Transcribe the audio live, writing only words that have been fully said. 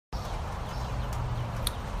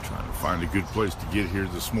find a good place to get here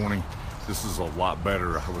this morning. This is a lot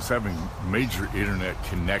better. I was having major internet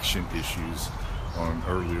connection issues on an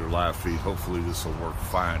earlier live feed. Hopefully this will work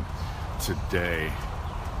fine today.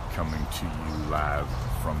 Coming to you live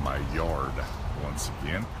from my yard once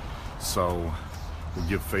again. So we'll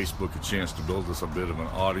give Facebook a chance to build us a bit of an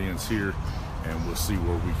audience here, and we'll see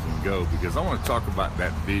where we can go, because I want to talk about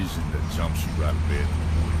that vision that jumps you out of bed.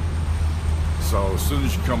 So as soon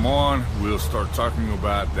as you come on, we'll start talking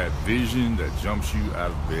about that vision that jumps you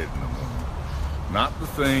out of bed in the morning. Not the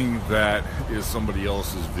thing that is somebody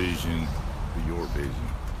else's vision, but your vision.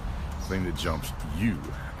 The thing that jumps you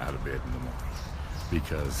out of bed in the morning,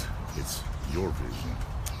 because it's your vision,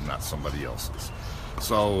 not somebody else's.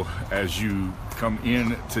 So as you come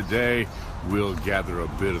in today, we'll gather a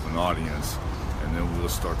bit of an audience, and then we'll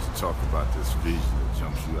start to talk about this vision that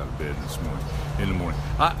jumps you out of bed in the morning.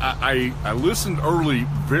 I listened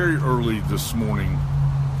very early this morning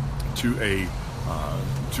to a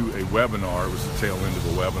webinar. It was the tail end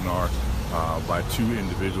of a webinar by two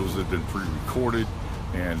individuals that had been pre-recorded,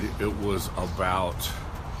 and it was about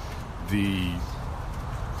the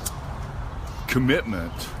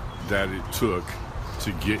commitment that it took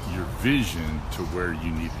to get your vision to where you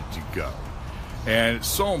needed to go. And it's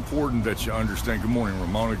so important that you understand. Good morning,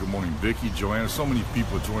 Ramona. Good morning, Vicki, Joanna. So many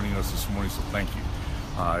people joining us this morning, so thank you.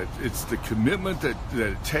 It's the commitment that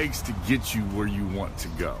it takes to get you where you want to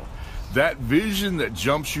go. That vision that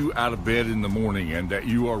jumps you out of bed in the morning and that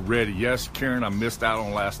you are ready. Yes, Karen, I missed out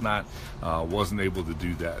on last night. Wasn't able to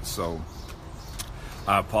do that. So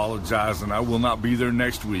I apologize, and I will not be there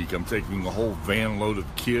next week. I'm taking a whole van load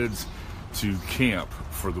of kids to camp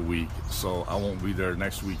for the week, so I won't be there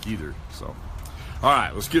next week either. So, all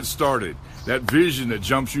right, let's get started. That vision that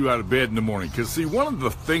jumps you out of bed in the morning. Because, see, one of the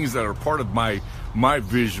things that are part of my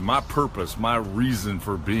vision, my purpose, my reason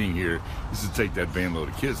for being here is to take that van load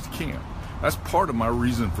of kids to camp. That's part of my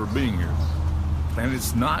reason for being here. And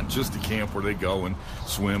it's not just a camp where they go and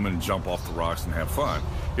swim and jump off the rocks and have fun.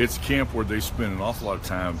 It's a camp where they spend an awful lot of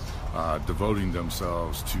time devoting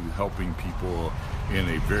themselves to helping people in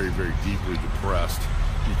a very, very deeply depressed,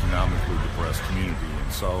 economically depressed community.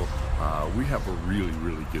 And so we have a really,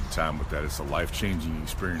 really good time with that. It's a life-changing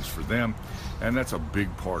experience for them, and that's a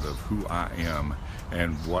big part of who I am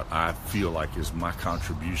and what I feel like is my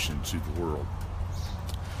contribution to the world.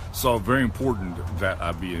 So very important that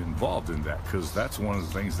I be involved in that, because that's one of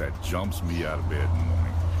the things that jumps me out of bed in the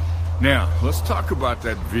morning. Now, let's talk about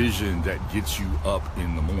that vision that gets you up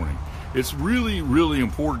in the morning. It's really, really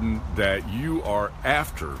important that you are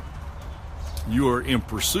in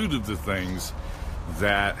pursuit of the things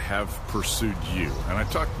that have pursued you. And I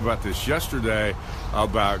talked about this yesterday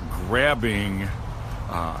about grabbing,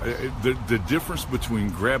 the difference between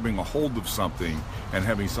grabbing a hold of something and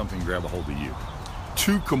having something grab a hold of you.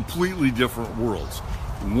 Two completely different worlds.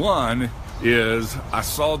 One is, I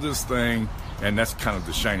saw this thing, and that's kind of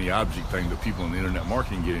the shiny object thing that people in the internet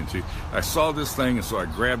marketing get into. I saw this thing, and so I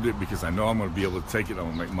grabbed it because I know I'm going to be able to take it, I'm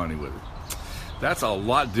going to make money with it. That's a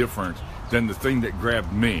lot different than the thing that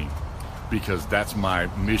grabbed me, because that's my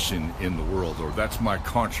mission in the world, or that's my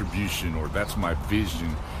contribution, or that's my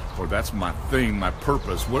vision, or that's my thing, my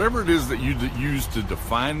purpose. Whatever it is that you use to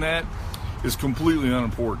define that is completely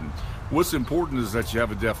unimportant. What's important is that you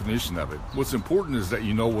have a definition of it. What's important is that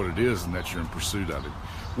you know what it is and that you're in pursuit of it.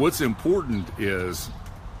 What's important is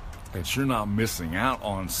that you're not missing out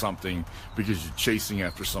on something because you're chasing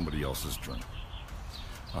after somebody else's dream.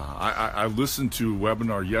 I listened to a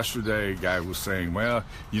webinar yesterday. A guy was saying, well,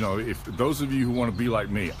 if those of you who want to be like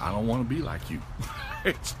me, I don't want to be like you.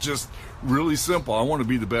 It's just really simple. I want to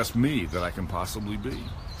be the best me that I can possibly be.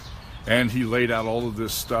 And he laid out all of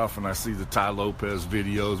this stuff, and I see the Ty Lopez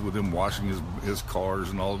videos with him washing his cars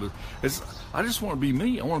and all of it. I just want to be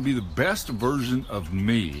me. I want to be the best version of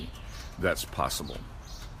me that's possible.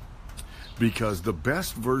 Because the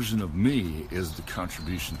best version of me is the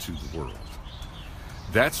contribution to the world.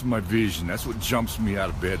 That's my vision. That's what jumps me out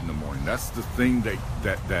of bed in the morning. That's the thing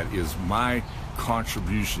that is my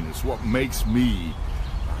contribution. It's what makes me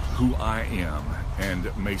who I am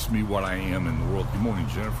and makes me what I am in the world. Good morning,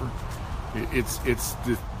 Jennifer. It's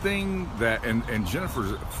the thing that, and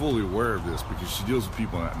Jennifer's fully aware of this because she deals with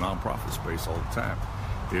people in that nonprofit space all the time,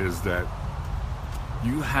 is that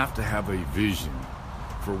you have to have a vision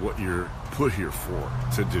for what you're put here for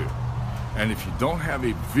to do. And if you don't have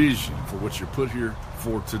a vision for what you're put here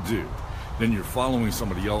for to do, then you're following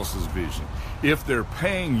somebody else's vision. If they're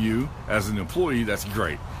paying you as an employee, that's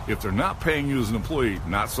great. If they're not paying you as an employee,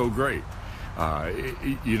 not so great.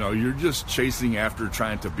 You're just chasing after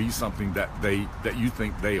trying to be something that you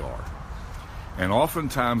think they are. And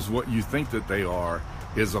oftentimes what you think that they are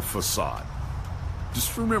is a facade.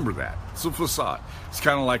 Just remember that. It's a facade. It's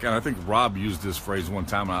kind of like, and I think Rob used this phrase one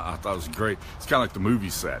time, and I thought it was great. It's kind of like the movie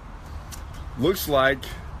set. Looks like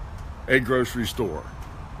a grocery store.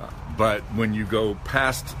 But when you go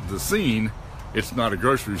past the scene, it's not a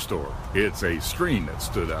grocery store. It's a screen that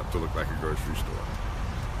stood up to look like a grocery store.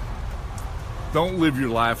 Don't live your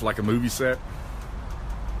life like a movie set.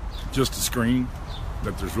 Just a screen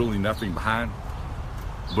that there's really nothing behind.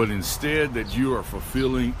 But instead that you are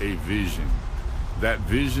fulfilling a vision. That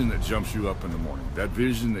vision that jumps you up in the morning. That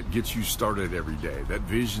vision that gets you started every day. That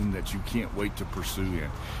vision that you can't wait to pursue in.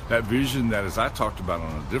 That vision that, as I talked about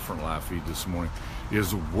on a different live feed this morning,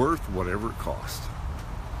 is worth whatever it costs.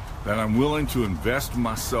 That I'm willing to invest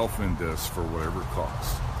myself in this for whatever it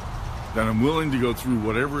costs. That I'm willing to go through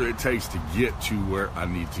whatever it takes to get to where I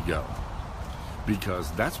need to go.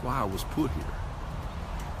 Because that's why I was put here.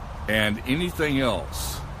 And anything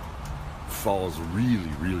else falls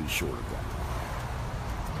really, really short of that.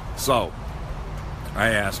 So, I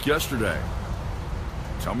asked yesterday,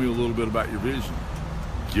 tell me a little bit about your vision.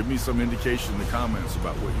 Give me some indication in the comments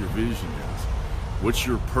about what your vision is. What's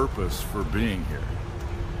your purpose for being here?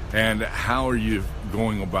 And how are you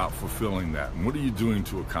going about fulfilling that? And what are you doing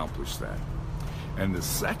to accomplish that? And the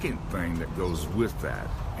second thing that goes with that,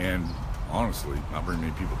 and honestly, not very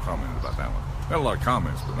many people commented about that one. Got a lot of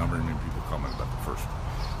comments, but not very many people commented about the first one.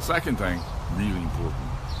 Second thing, really important,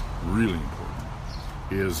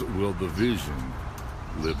 is will the vision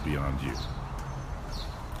live beyond you?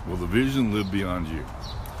 Will the vision live beyond you?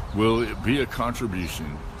 Will it be a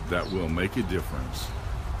contribution that will make a difference,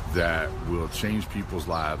 that will change people's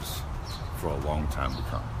lives for a long time to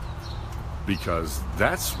come? Because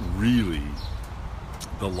that's really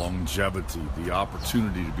the longevity, the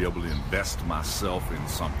opportunity to be able to invest myself in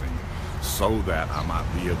something so that I might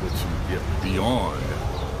be able to get beyond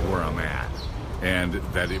where I'm at, and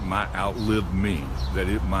that it might outlive me, that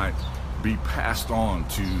it might be passed on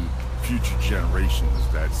to future generations,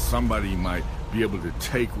 that somebody might be able to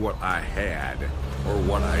take what I had or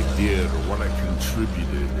what I did or what I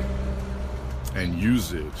contributed and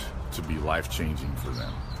use it to be life-changing for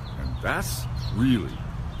them. And that's really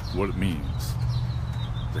what it means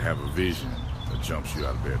to have a vision that jumps you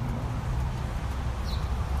out of bed in the morning.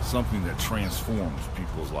 Something that transforms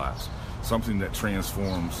people's lives. Something that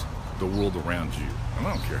transforms the world around you. And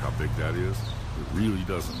I don't care how big that is. It really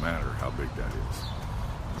doesn't matter how big that is.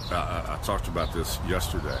 I talked about this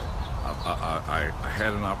yesterday. I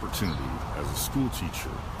had an opportunity as a school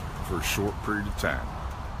teacher for a short period of time.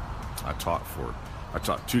 I taught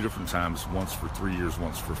 2 different times, once for 3 years,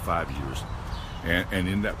 once for 5 years. And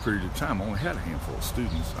in that period of time, I only had a handful of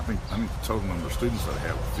students. I think the total number of students that I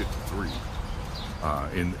had was 53.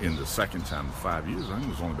 In the second time, 5 years, I think it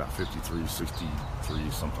was only about 53, 63,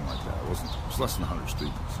 something like that. It was less than 100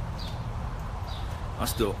 students. I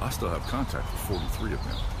still have contact with 43 of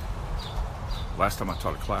them. Last time I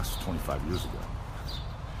taught a class was 25 years ago.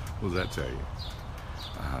 What does that tell you?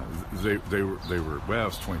 They were, well, it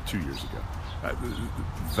was 22 years ago.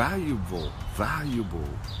 Valuable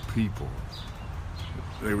people.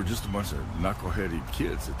 They were just a bunch of knuckleheaded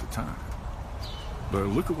kids at the time. But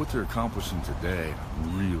look at what they're accomplishing today.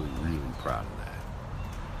 I'm really, really proud of that.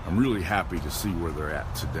 I'm really happy to see where they're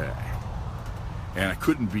at today. And I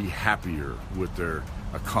couldn't be happier with their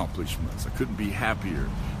accomplishments. I couldn't be happier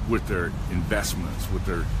with their investments, with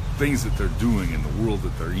their things that they're doing in the world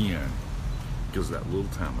that they're in, because of that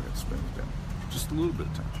little time I got to spend with them. Just a little bit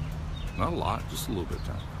of time. Not a lot, just a little bit of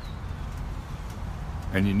time.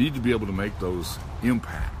 And you need to be able to make those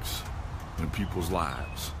impacts in people's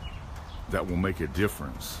lives that will make a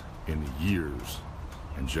difference in the years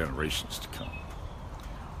and generations to come.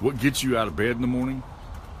 What gets you out of bed in the morning?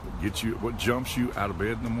 What jumps you out of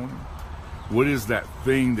bed in the morning? What is that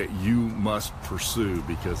thing that you must pursue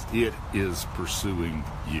because it is pursuing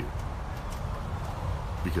you?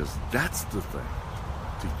 Because that's the thing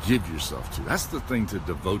to give yourself to. That's the thing to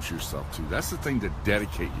devote yourself to. That's the thing to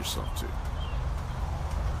dedicate yourself to.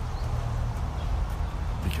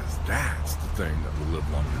 Because that's the thing that will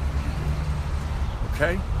live longer than you do.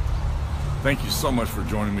 Okay? Thank you so much for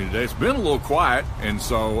joining me today. It's been a little quiet, and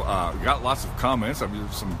so got lots of comments.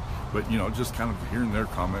 But just kind of hearing their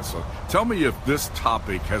comments. So tell me if this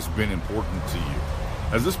topic has been important to you.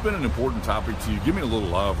 Has this been an important topic to you? Give me a little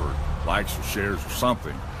love or likes or shares or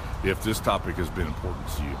something if this topic has been important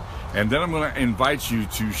to you. And then I'm going to invite you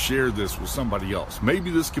to share this with somebody else. Maybe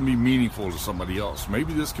this can be meaningful to somebody else.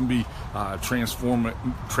 Maybe this can be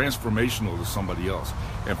transformational to somebody else.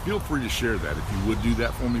 And feel free to share that. If you would do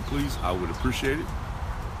that for me, please, I would appreciate it.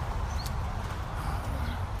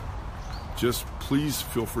 just please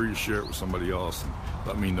feel free to share it with somebody else and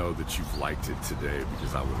let me know that you've liked it today,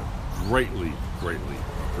 because I would greatly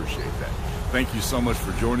appreciate that. Thank you so much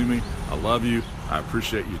for joining me. I love you. I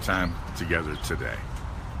appreciate your time together today.